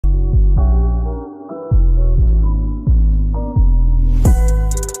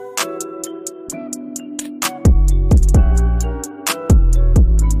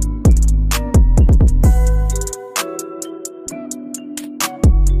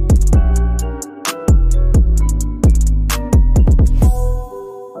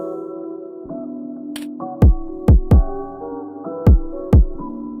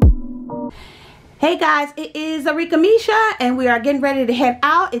Guys, it is Arickamisha and we are getting ready to head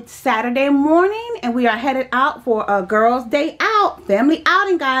out. It's Saturday morning and we are headed out for a girls' day out, family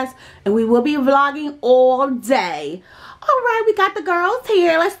outing, guys, and we will be vlogging all day. All right, we got the girls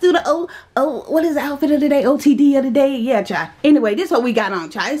here. Let's do the what is the outfit of the day? OTD of the day? Yeah, child. Anyway, this is what we got on,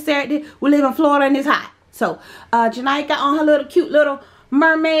 child. It's Saturday. We live in Florida and it's hot. So, Janai got on her little cute little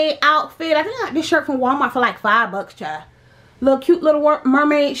mermaid outfit. I think I got this shirt from Walmart for like $5, child. Little cute little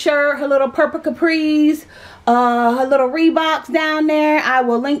mermaid shirt, her little purple capris, her little Reeboks down there. I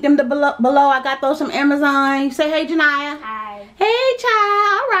will link them below. I got those from Amazon. You say hey, Janaya. Hi. Hey,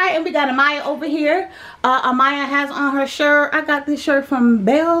 child. All right, and we got Amaya over here. Amaya has on her shirt. I got this shirt from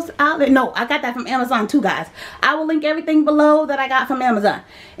Bell's Outlet. No, I got that from Amazon too, guys. I will link everything below that I got from Amazon.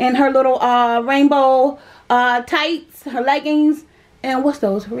 And her little rainbow tights, her leggings. And what's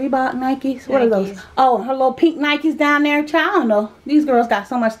those? Reebok Nikes? What are those? Oh, her little pink Nikes down there. Child, I don't know. These girls got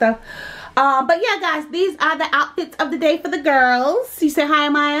so much stuff. But yeah, guys, these are the outfits of the day for the girls. You say hi,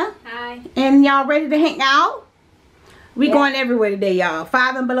 Amaya. Hi. And y'all ready to hang out? We going everywhere today, y'all.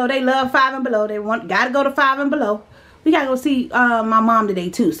 5 and below. They love 5 and below. They gotta go to 5 and below. We gotta go see my mom today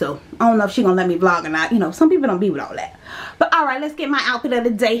too. So I don't know if she gonna let me vlog or not. You know, some people don't be with all that. But all right, let's get my outfit of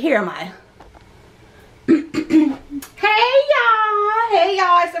the day. Here, Amaya. Hey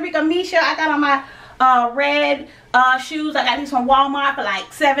y'all, it's Arickamisha. I got on my red shoes. I got these from Walmart for like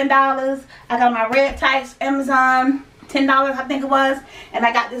 $7. I got my red tights, Amazon, $10 I think it was. And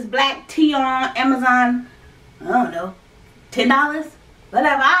I got this black tee on Amazon, I don't know, $10?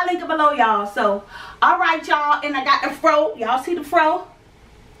 Whatever, I'll link it below, y'all. So, alright y'all, and I got the fro. Y'all see the fro?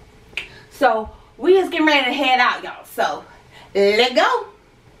 So, we just getting ready to head out, y'all. So, let's go.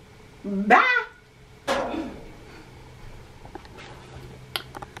 Bye.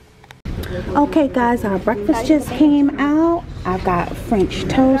 Okay guys, our breakfast just came out. I've got French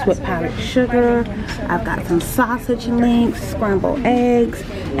toast with powdered sugar. I've got some sausage links, scrambled eggs,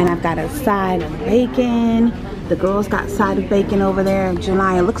 and I've got a side of bacon. The girls got side of bacon over there.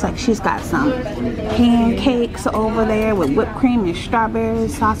 Janaya looks like she's got some pancakes over there with whipped cream and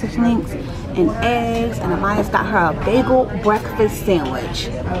strawberries, sausage links, and eggs. And Amaya's got her a bagel breakfast sandwich.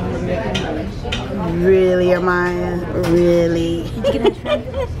 Really, Amaya? Really?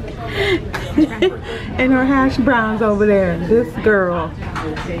 And her hash browns over there. This girl.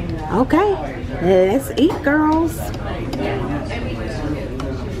 Okay, let's eat, girls.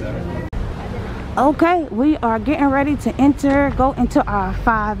 Okay, we are getting ready to go into our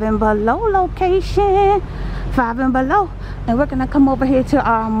 5 and below location. 5 and below. And we're gonna come over here to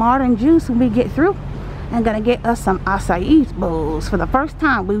our modern juice when we get through. And gonna get us some acai bowls. For the first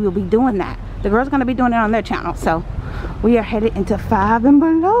time, we will be doing that. The girls are gonna be doing it on their channel. So we are headed into 5 and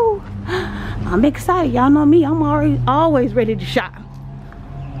below. I'm excited. Y'all know me. I'm always ready to shop.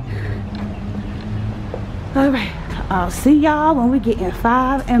 All right. I'll see y'all when we get in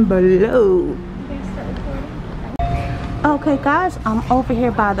 5 and below. Okay, guys. I'm over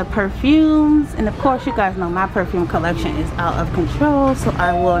here by the perfumes. And of course, you guys know my perfume collection is out of control. So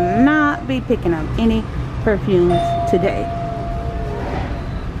I will not be picking up any perfumes today.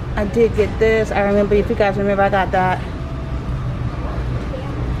 I did get this. I remember, if you guys remember, I got that.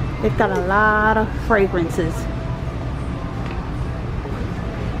 They've got a lot of fragrances.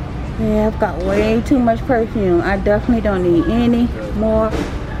 Yeah, I've got way too much perfume. I definitely don't need any more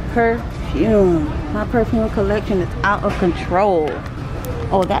perfume. My perfume collection is out of control.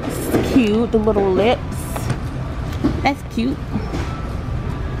 Oh, that's cute. The little lips. That's cute.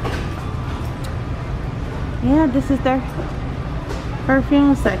 Yeah, this is their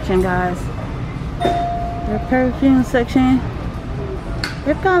perfume section, guys. Their perfume section.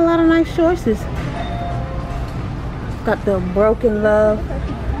 They've got a lot of nice choices. Got the Broken Love.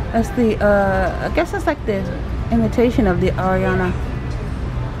 That's the I guess that's like the imitation of the Ariana.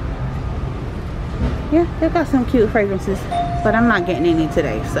 Yeah, they've got some cute fragrances, but I'm not getting any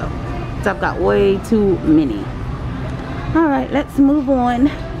today, so I've got way too many. All right, let's move on.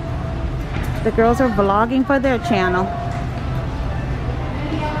 The girls are vlogging for their channel.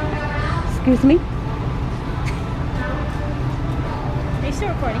 Excuse me. Are you still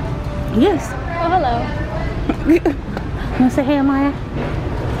recording? Yes. Oh, hello. You wanna say hey, Amaya?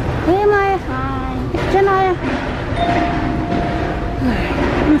 Hey, Amaya. Hi. Janaya.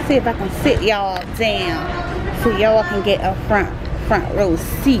 Let me see if I can sit y'all down so y'all can get a front row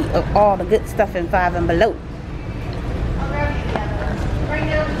seat of all the good stuff in 5 and below.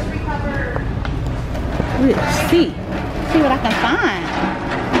 Let's see what I can find.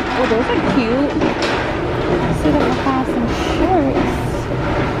 Oh, those are cute. Let's see if I can find some shirts.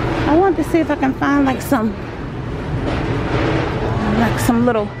 I want to see if I can find like some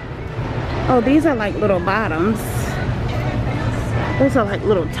little Oh, these are like little bottoms. Those are like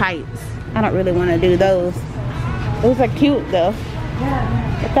little tights. I don't really want to do those. Those are cute though.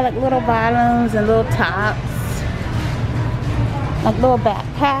 They've got like little bottoms and little tops. Like little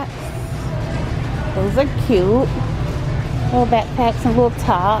backpacks. Those are cute. Little backpacks and little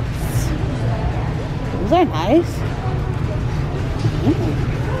tops. Those are nice.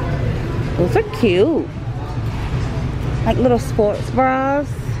 Those are cute. Like little sports bras.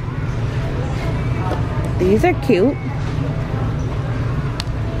 These are cute.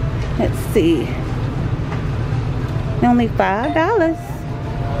 Let's see. Only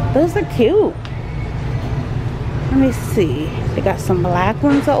 $5. Those are cute. Let me see. They got some black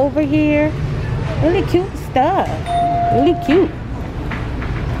ones over here. Really cute stuff. Really cute.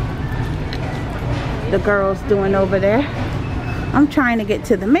 The girls doing over there. I'm trying to get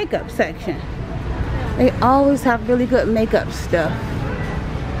to the makeup section. They always have really good makeup stuff.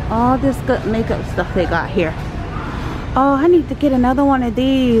 All this good makeup stuff they got here. Oh, I need to get another one of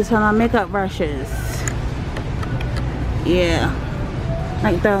these for my makeup brushes. Yeah.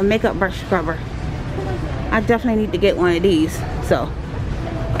 Like the makeup brush scrubber. I definitely need to get one of these. So,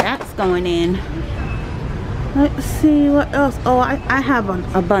 that's going in. Let's see what else. Oh, I have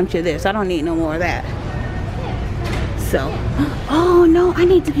a bunch of this. I don't need no more of that. So, oh no, I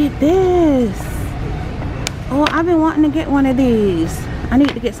need to get this. Oh, I've been wanting to get one of these. I need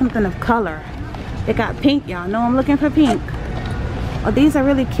to get something of color. They got pink, y'all know I'm looking for pink. Oh, these are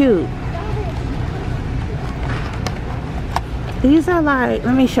really cute. These are like,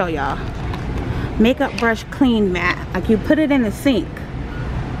 let me show y'all. Makeup brush clean mat. Like you put it in the sink.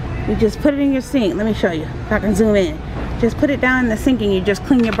 You just put it in your sink. Let me show you if I can zoom in. Just put it down in the sink and you just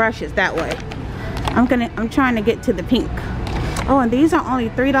clean your brushes that way. I'm trying to get to the pink. Oh, and these are only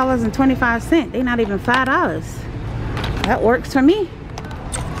 $3.25. They're not even $5. That works for me.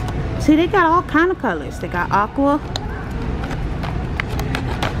 See, they got all kind of colors. They got aqua.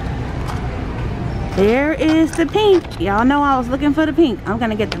 There is the pink. Y'all know I was looking for the pink. I'm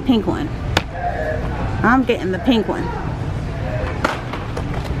gonna get the pink one. I'm getting the pink one.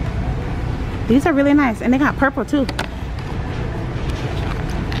 These are really nice, and they got purple too.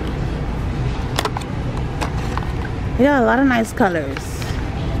 They got a lot of nice colors.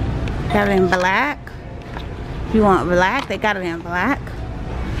 Got it in black. If you want black, they got it in black.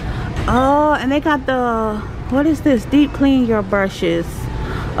 Oh, and they got the, what is this? Deep clean your brushes.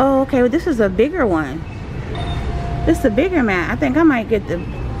 Oh, okay, well, this is a bigger one. This is a bigger mat. I think I might get the,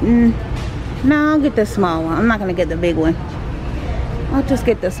 no, I'll get the small one. I'm not gonna get the big one. I'll just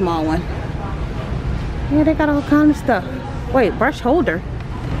get the small one. Yeah, they got all kind of stuff. Wait, brush holder.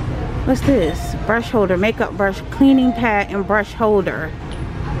 What's this? Brush holder, makeup brush, cleaning pad, and brush holder.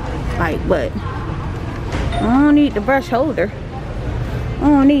 Like what? I don't need the brush holder. I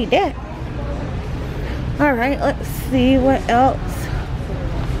don't need that. Alright, let's see what else.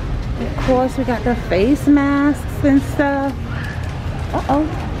 Of course, we got the face masks and stuff. Uh-oh.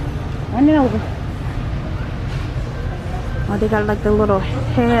 Running over. Oh, they got like the little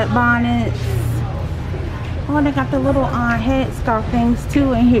head bonnets. Oh, they got the little head scarf things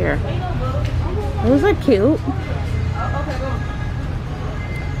too in here. Those are cute.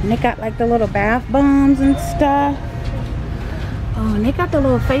 And they got like the little bath bombs and stuff. Oh, and they got the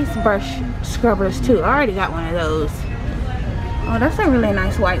little face brush scrubbers too. I already got one of those. Oh, that's a really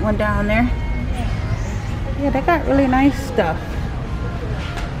nice white one down there. Yeah, they got really nice stuff.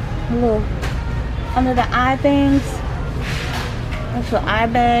 A little under the eye things. That's for eye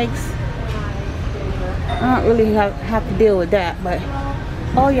bags. I don't really have to deal with that, but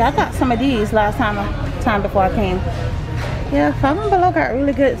oh yeah, I got some of these last time before I came. Yeah, 5below got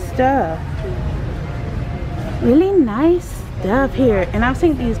really good stuff. Really nice stuff here. And I've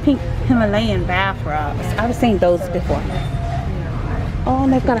seen these pink Himalayan bath rugs. I've seen those before. Oh,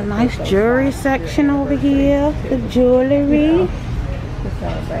 and they've got a nice jewelry section over here. The jewelry.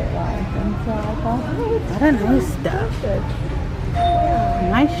 What a nice stuff.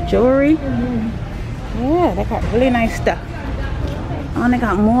 Nice jewelry. Yeah, they got really nice stuff. Oh, and they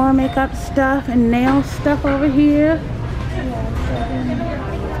got more makeup stuff and nail stuff over here.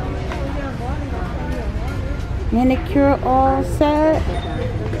 Manicure all set.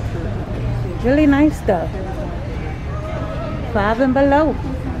 Really nice stuff. 5below.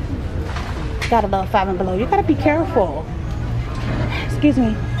 Gotta love 5below. You gotta be careful. Excuse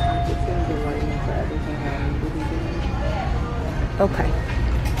me. Okay.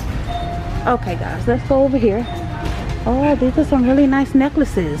 Okay, guys, let's go over here. Oh, these are some really nice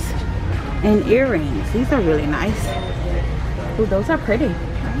necklaces and earrings. These are really nice. Oh, those are pretty.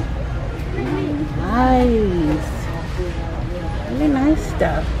 Nice. Really nice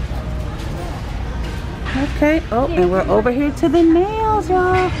stuff. Okay. Oh, and we're over here to the nails,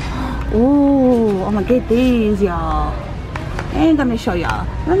 y'all. Ooh, I'm gonna get these, y'all. I ain't gonna show y'all.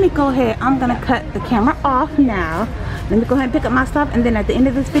 Let me go ahead. I'm gonna cut the camera off now. Let me go ahead and pick up my stuff, and then at the end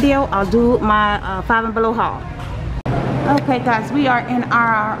of this video, I'll do my 5 and Below haul. Okay, guys, we are in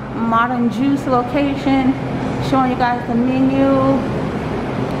our Modern Juice location, showing you guys the menu.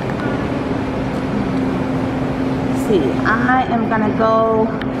 Let's see, I am gonna go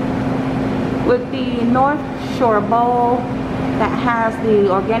with the North Shore bowl that has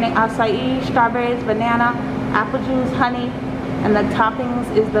the organic acai, strawberries, banana, apple juice, honey, and the toppings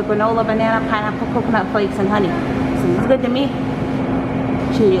is the granola, banana, pineapple, coconut flakes, and honey. So it's good to me.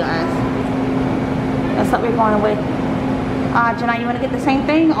 Chew, you guys. That's what we're going with. Janai, you want to get the same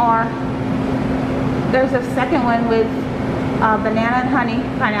thing, or there's a second one with banana and honey,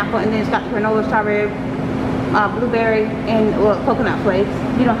 pineapple, and then it's got granola, strawberry, blueberry, and coconut flakes.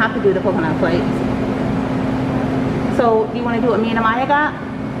 You don't have to do the coconut flakes. So you want to do what me and Amaya got?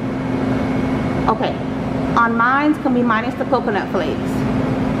 Okay. On mine, can be minus the coconut flakes.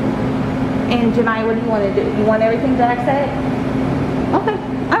 And Janai, what do you want to do? You want everything that I said? Okay.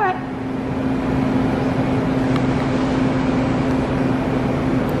 All right.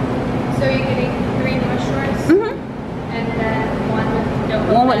 So you're getting 3 North Shores? Mm-hmm. And then one with no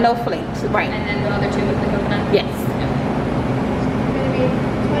coconut? One with no flakes, right. And then the other 2 with the coconut? Yes. Yeah. It's going to be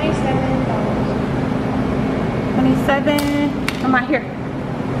 $27. 27. Am I here?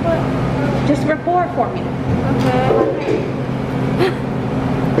 What? Just record for me. Okay.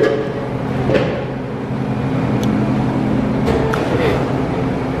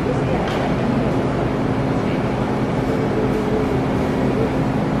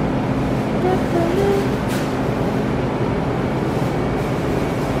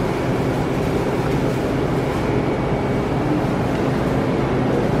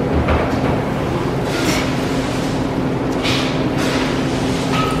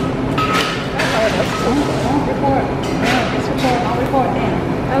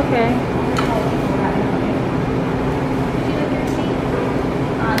 Okay.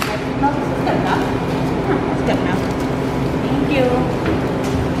 No, this is good enough. That's good enough. Thank you.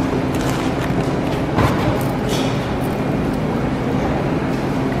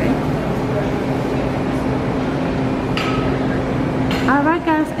 Okay. Alright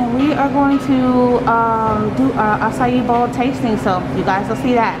guys, and we are going to do our acai bowl tasting, so you guys will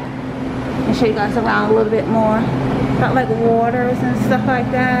see that. And show you guys around a little bit more. Got like waters and stuff like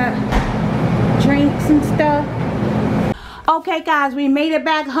that, drinks and stuff. Okay guys, we made it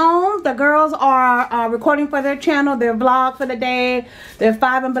back home. The girls are recording for their channel, their vlog for the day, their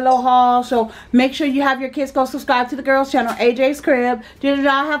 5 and Below haul. So make sure you have your kids go subscribe to the girls channel, AJ's Crib. Did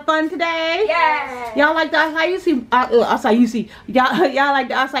y'all have fun today? Yeah. Y'all like the acai? Y'all like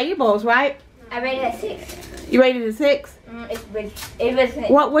the acai bowls, right? I rated it 6. You rated it 6? It was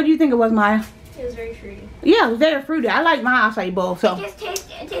What do you think it was, Maya? It was very fruity. Yeah, it was very fruity. I like my acai bowl. So It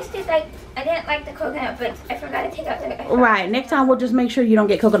tasted like, I didn't like the coconut, but I forgot to take out the... right, next time we'll just make sure you don't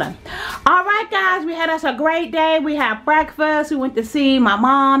get coconut. All right guys, we had us a great day. We had breakfast. We went to see my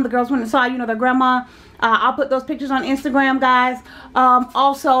mom. The girls went and saw, you know, their grandma. I'll put those pictures on Instagram, guys.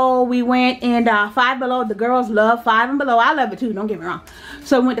 Also, we went and 5 Below. The girls love 5 and Below. I love it too, don't get me wrong.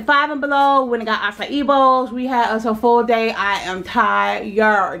 So we went to 5 and Below. Went and got acai bowls. We had us a full day. I am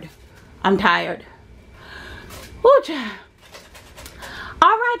tired. I'm tired. Ooh, child. All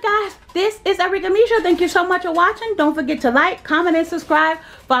right, guys. This is Arickamisha. Thank you so much for watching. Don't forget to like, comment, and subscribe.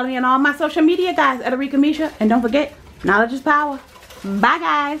 Follow me on all my social media, guys, at Arickamisha. And don't forget, knowledge is power. Bye,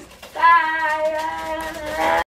 guys. Bye.